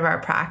that part of our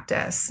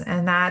practice.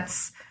 And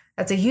that's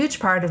a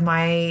huge part of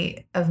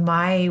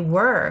my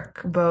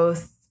work,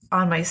 both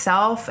on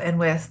myself and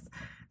with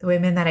the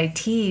women that I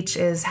teach,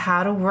 is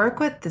how to work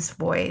with this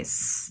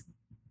voice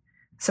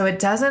so it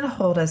doesn't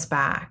hold us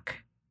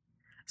back,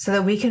 so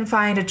that we can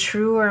find a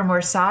truer,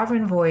 more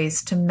sovereign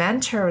voice to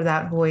mentor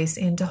that voice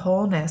into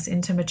wholeness,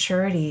 into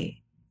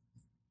maturity.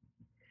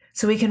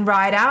 So we can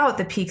ride out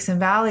the peaks and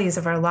valleys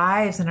of our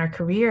lives and our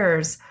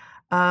careers,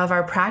 of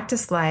our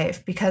practice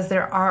life, because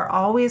there are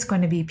always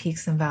going to be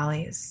peaks and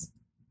valleys.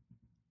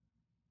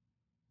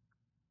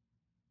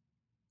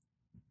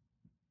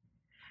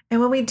 And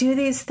when we do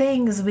these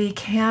things, we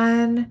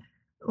can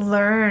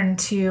learn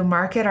to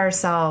market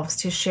ourselves,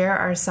 to share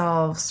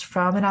ourselves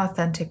from an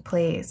authentic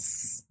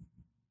place.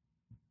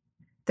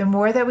 The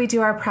more that we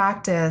do our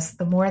practice,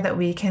 the more that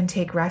we can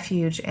take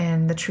refuge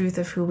in the truth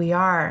of who we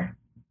are.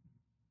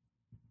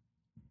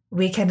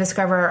 We can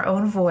discover our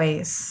own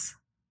voice,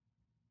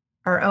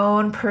 our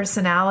own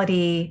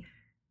personality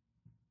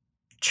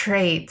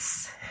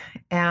traits,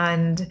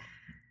 and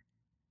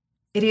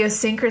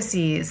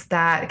idiosyncrasies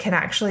that can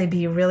actually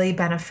be really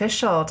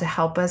beneficial to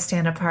help us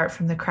stand apart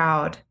from the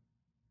crowd.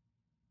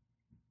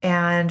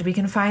 And we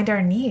can find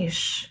our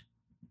niche.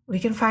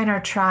 We can find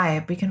our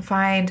tribe. We can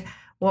find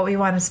what we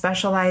want to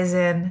specialize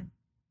in.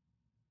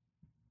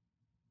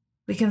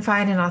 We can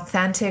find an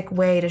authentic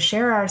way to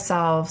share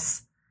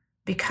ourselves,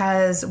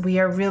 because we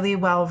are really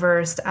well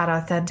versed at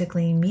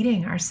authentically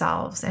meeting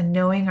ourselves and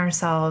knowing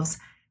ourselves,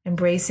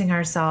 embracing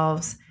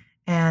ourselves,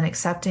 and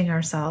accepting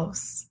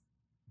ourselves.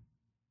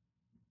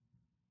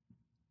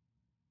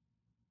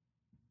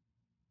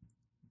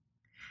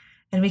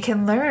 And we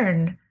can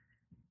learn,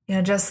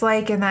 just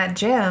like in that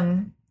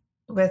gym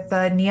with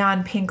the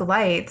neon pink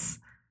lights,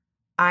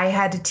 I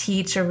had to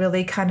teach a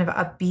really kind of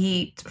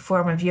upbeat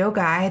form of yoga.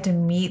 I had to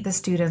meet the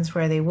students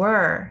where they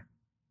were.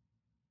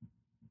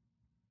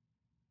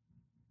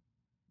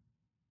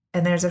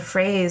 And there's a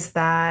phrase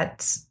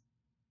that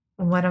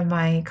one of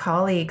my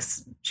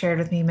colleagues shared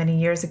with me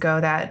many years ago,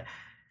 that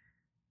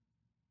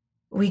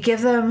we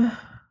give them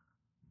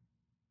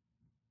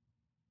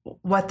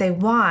what they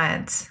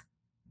want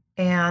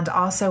and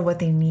also what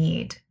they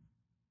need.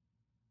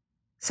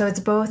 So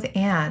it's both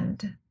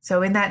and.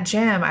 So in that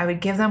gym, I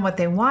would give them what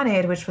they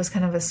wanted, which was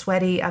kind of a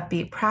sweaty,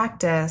 upbeat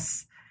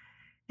practice.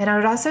 And I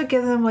would also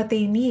give them what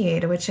they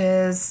need, which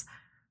is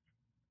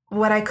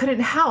what I couldn't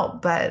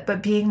help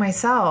but being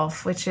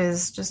myself, which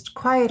is just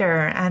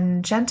quieter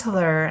and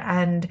gentler,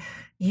 and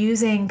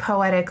using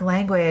poetic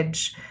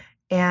language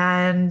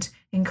and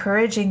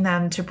encouraging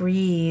them to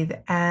breathe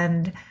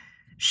and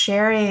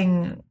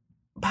sharing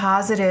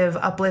positive,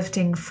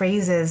 uplifting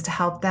phrases to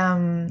help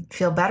them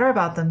feel better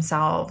about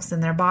themselves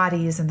and their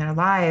bodies and their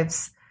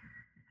lives.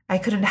 I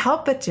couldn't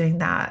help but do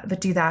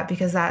that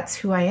because that's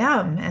who I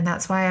am, and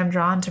that's why I'm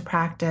drawn to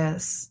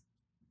practice.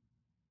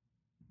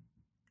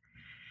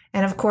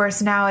 And of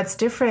course, now it's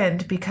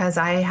different because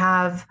I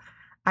have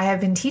I have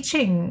been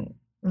teaching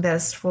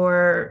this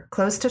for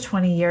close to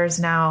 20 years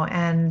now.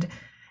 And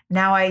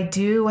now I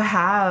do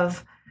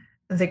have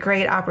the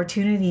great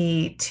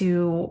opportunity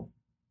to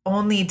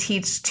only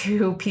teach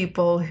to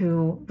people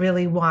who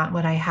really want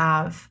what I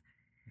have,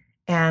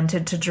 and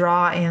to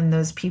draw in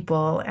those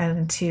people,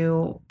 and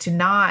to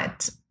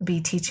not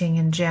be teaching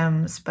in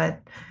gyms,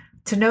 but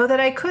to know that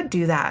I could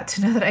do that,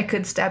 to know that I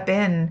could step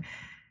in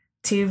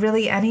to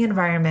really any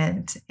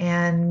environment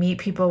and meet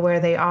people where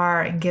they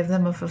are and give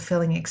them a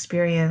fulfilling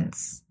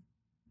experience.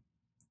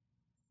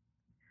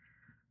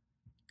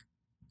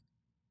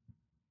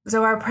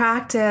 So our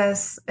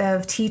practice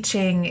of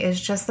teaching is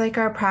just like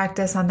our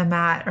practice on the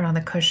mat or on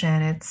the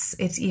cushion.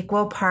 It's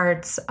equal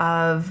parts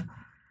of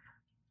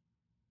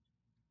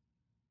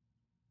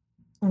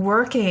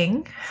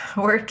working,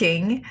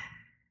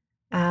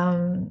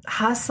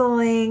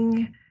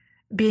 hustling,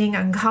 being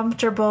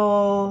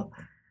uncomfortable,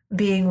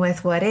 being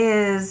with what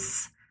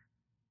is,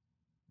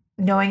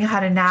 knowing how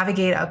to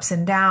navigate ups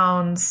and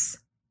downs.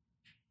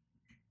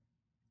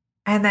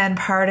 And then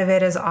part of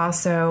it is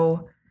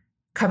also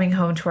coming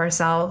home to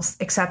ourselves,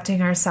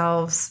 accepting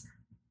ourselves,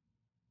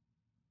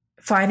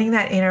 finding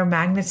that inner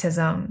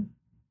magnetism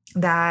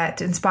that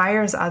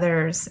inspires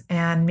others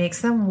and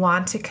makes them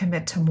want to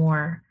commit to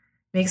more,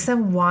 makes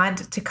them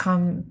want to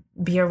come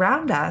be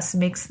around us,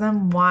 makes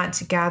them want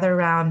to gather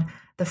around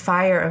the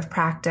fire of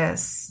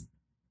practice.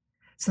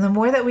 So the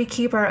more that we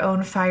keep our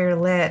own fire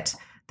lit,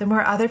 the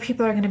more other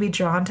people are going to be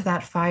drawn to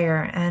that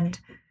fire. And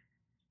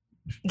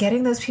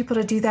getting those people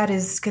to do that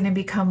is going to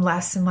become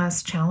less and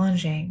less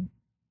challenging.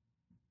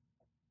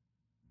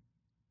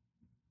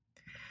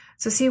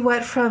 So see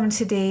what from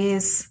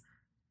today's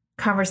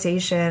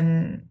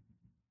conversation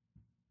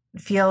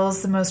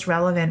feels the most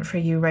relevant for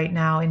you right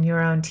now in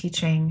your own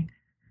teaching.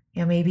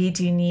 Maybe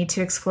do you need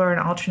to explore an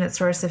alternate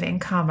source of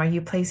income? Are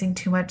you placing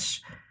too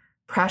much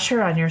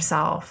pressure on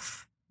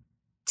yourself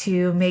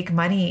to make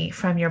money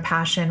from your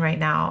passion right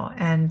now?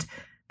 And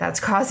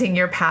that's causing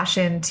your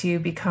passion to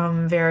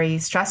become very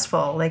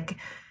stressful, like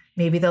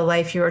maybe the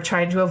life you were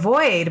trying to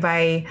avoid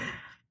by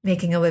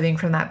making a living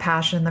from that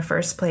passion in the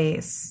first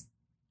place.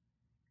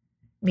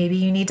 Maybe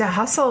you need to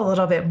hustle a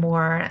little bit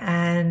more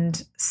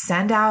and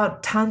send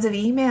out tons of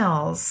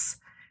emails,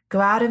 go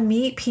out and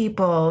meet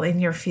people in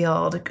your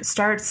field,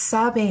 start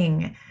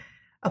subbing,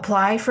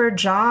 apply for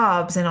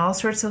jobs in all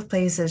sorts of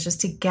places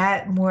just to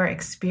get more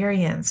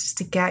experience, just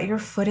to get your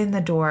foot in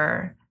the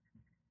door.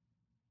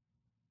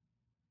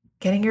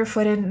 Getting your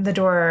foot in the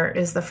door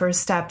is the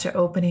first step to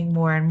opening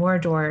more and more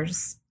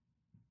doors.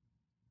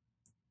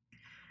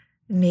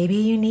 Maybe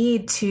you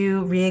need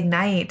to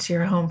reignite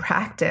your home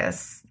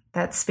practice,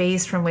 that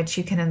space from which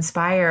you can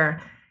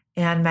inspire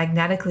and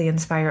magnetically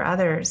inspire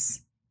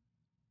others.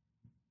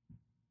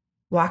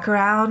 Walk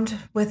around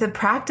with a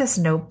practice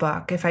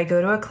notebook. If I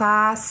go to a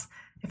class,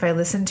 if I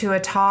listen to a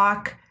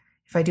talk,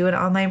 if I do an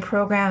online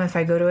program, if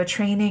I go to a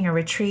training or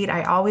retreat,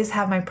 I always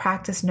have my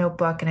practice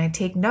notebook and I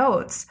take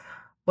notes.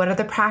 What are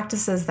the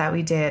practices that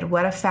we did?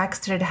 What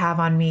effects did it have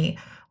on me?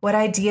 What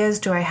ideas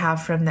do I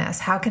have from this?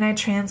 How can I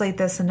translate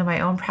this into my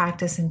own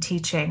practice and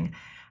teaching?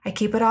 I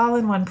keep it all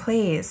in one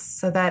place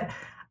so that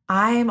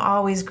I'm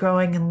always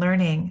growing and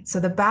learning. So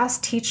the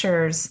best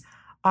teachers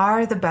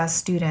are the best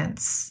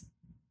students.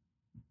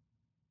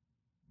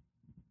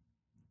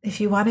 If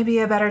you want to be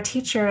a better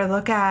teacher,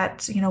 look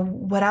at,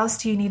 what else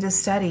do you need to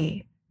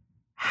study?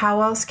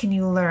 How else can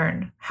you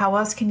learn? How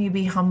else can you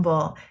be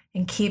humble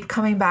and keep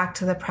coming back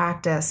to the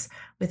practice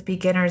with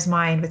beginner's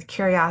mind, with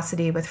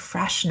curiosity, with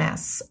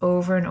freshness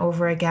over and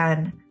over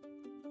again?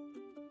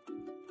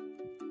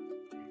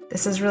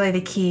 This is really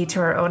the key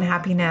to our own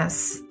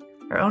happiness,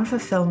 our own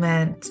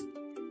fulfillment,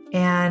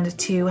 and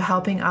to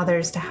helping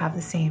others to have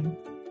the same.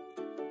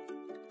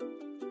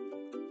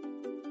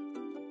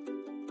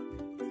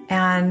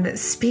 And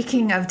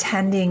speaking of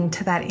tending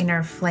to that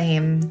inner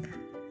flame,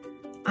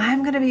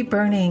 I'm going to be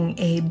burning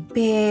a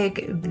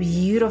big,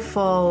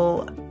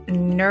 beautiful,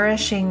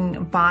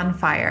 nourishing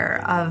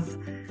bonfire of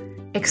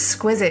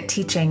exquisite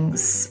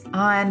teachings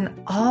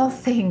on all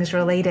things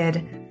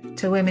related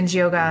to women's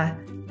yoga,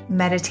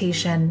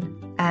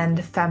 meditation,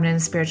 and feminine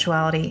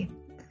spirituality.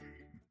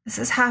 This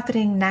is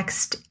happening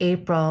next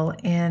April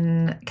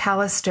in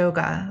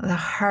Calistoga, the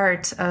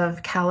heart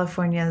of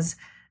California's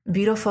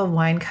beautiful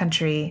wine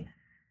country,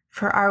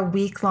 for our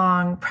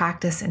week-long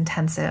practice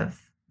intensive.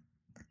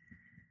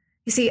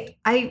 You see,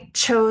 I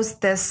chose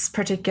this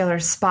particular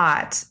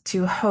spot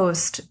to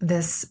host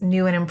this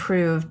new and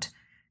improved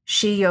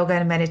She Yoga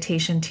and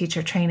Meditation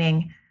teacher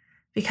training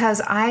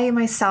because I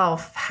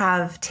myself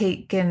have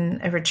taken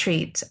a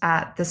retreat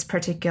at this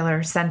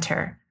particular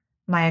center,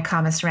 Maya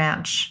Kamis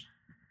Ranch.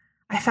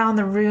 I found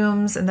the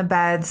rooms and the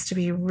beds to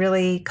be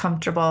really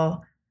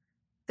comfortable,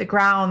 the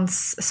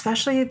grounds,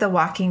 especially the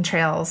walking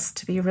trails,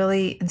 to be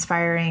really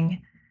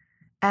inspiring.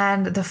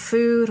 And the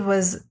food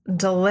was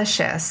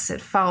delicious.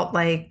 It felt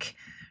like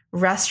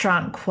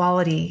restaurant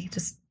quality.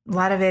 Just a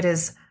lot of it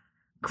is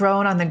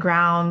grown on the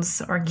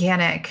grounds,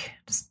 organic,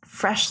 just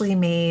freshly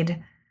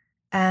made.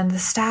 And the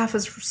staff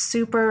was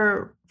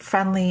super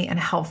friendly and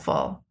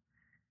helpful.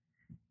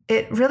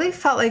 it really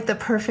felt like the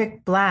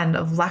perfect blend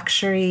of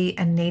luxury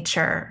and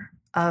nature,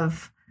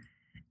 of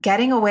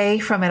getting away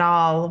from it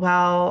all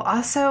while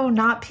also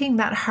not being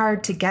that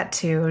hard to get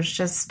to. It was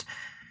just a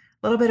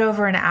little bit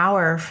over an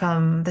hour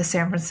from the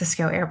San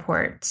Francisco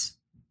airport.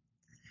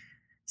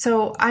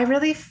 So I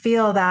really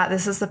feel that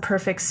this is the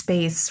perfect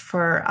space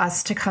for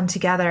us to come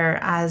together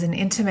as an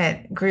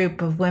intimate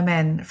group of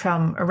women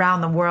from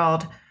around the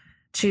world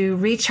to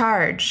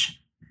recharge,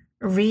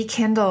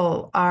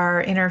 rekindle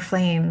our inner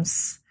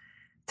flames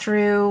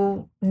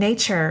through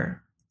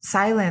nature,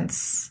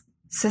 silence,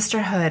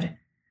 sisterhood,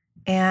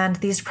 and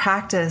these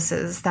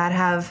practices that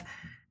have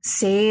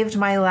saved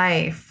my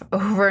life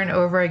over and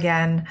over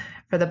again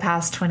for the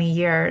past 20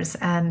 years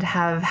and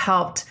have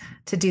helped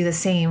to do the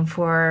same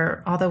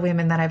for all the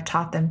women that I've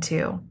taught them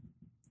to.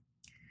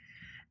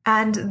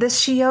 And this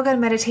She Yoga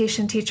and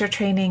Meditation Teacher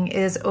Training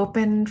is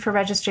open for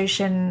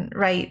registration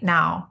right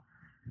now,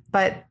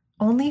 but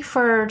only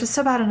for just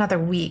about another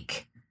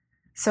week.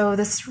 So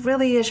this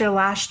really is your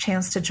last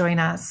chance to join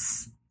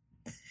us.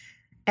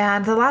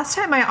 And the last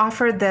time I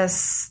offered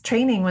this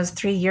training was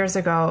 3 years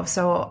ago.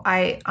 So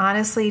I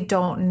honestly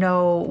don't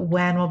know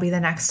when will be the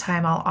next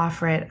time I'll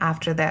offer it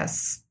after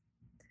this.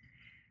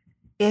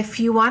 If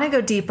you want to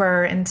go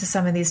deeper into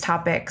some of these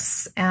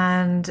topics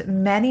and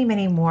many,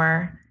 many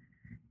more,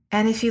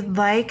 and if you'd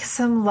like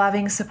some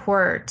loving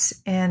support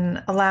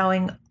in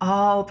allowing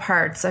all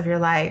parts of your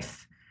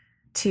life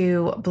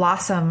to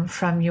blossom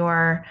from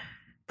your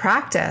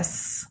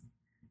practice,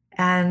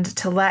 and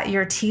to let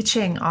your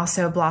teaching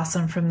also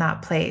blossom from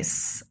that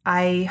place,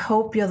 I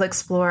hope you'll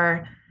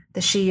explore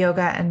the She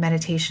Yoga and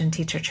Meditation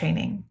Teacher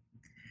Training.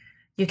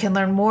 You can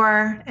learn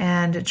more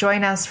and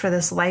join us for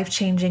this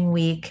life-changing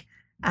week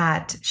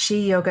at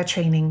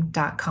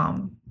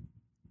sheyogatraining.com.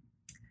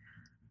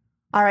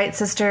 All right,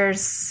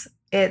 sisters,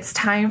 it's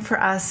time for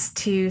us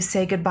to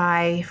say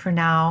goodbye for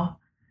now.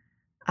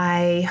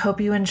 I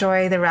hope you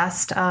enjoy the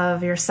rest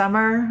of your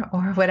summer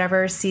or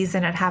whatever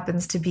season it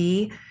happens to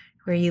be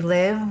where you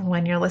live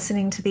when you're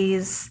listening to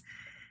these.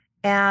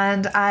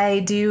 And I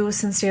do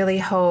sincerely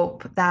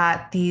hope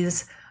that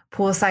these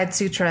poolside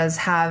sutras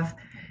have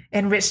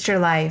enriched your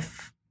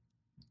life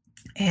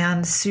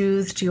and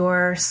soothed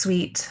your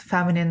sweet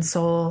feminine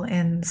soul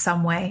in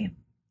some way.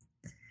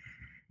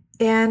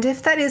 And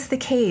if that is the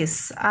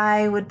case,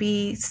 I would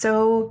be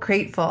so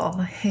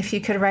grateful if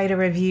you could write a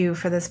review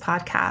for this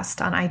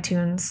podcast on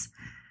iTunes.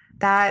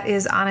 That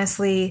is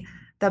honestly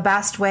the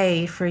best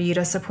way for you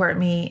to support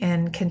me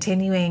in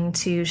continuing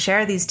to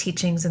share these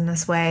teachings in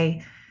this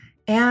way,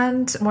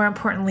 and more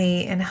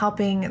importantly, in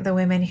helping the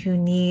women who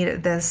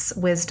need this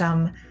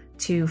wisdom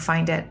to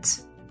find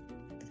it.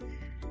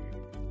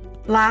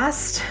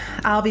 Last,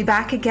 I'll be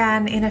back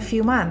again in a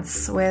few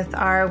months with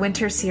our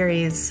winter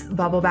series,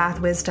 Bubble Bath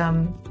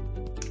Wisdom.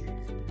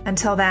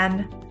 Until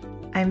then,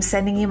 I'm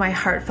sending you my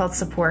heartfelt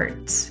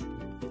support.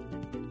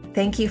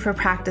 Thank you for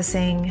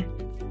practicing.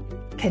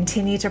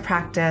 Continue to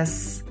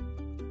practice.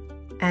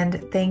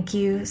 And thank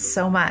you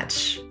so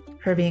much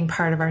for being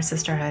part of our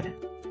sisterhood.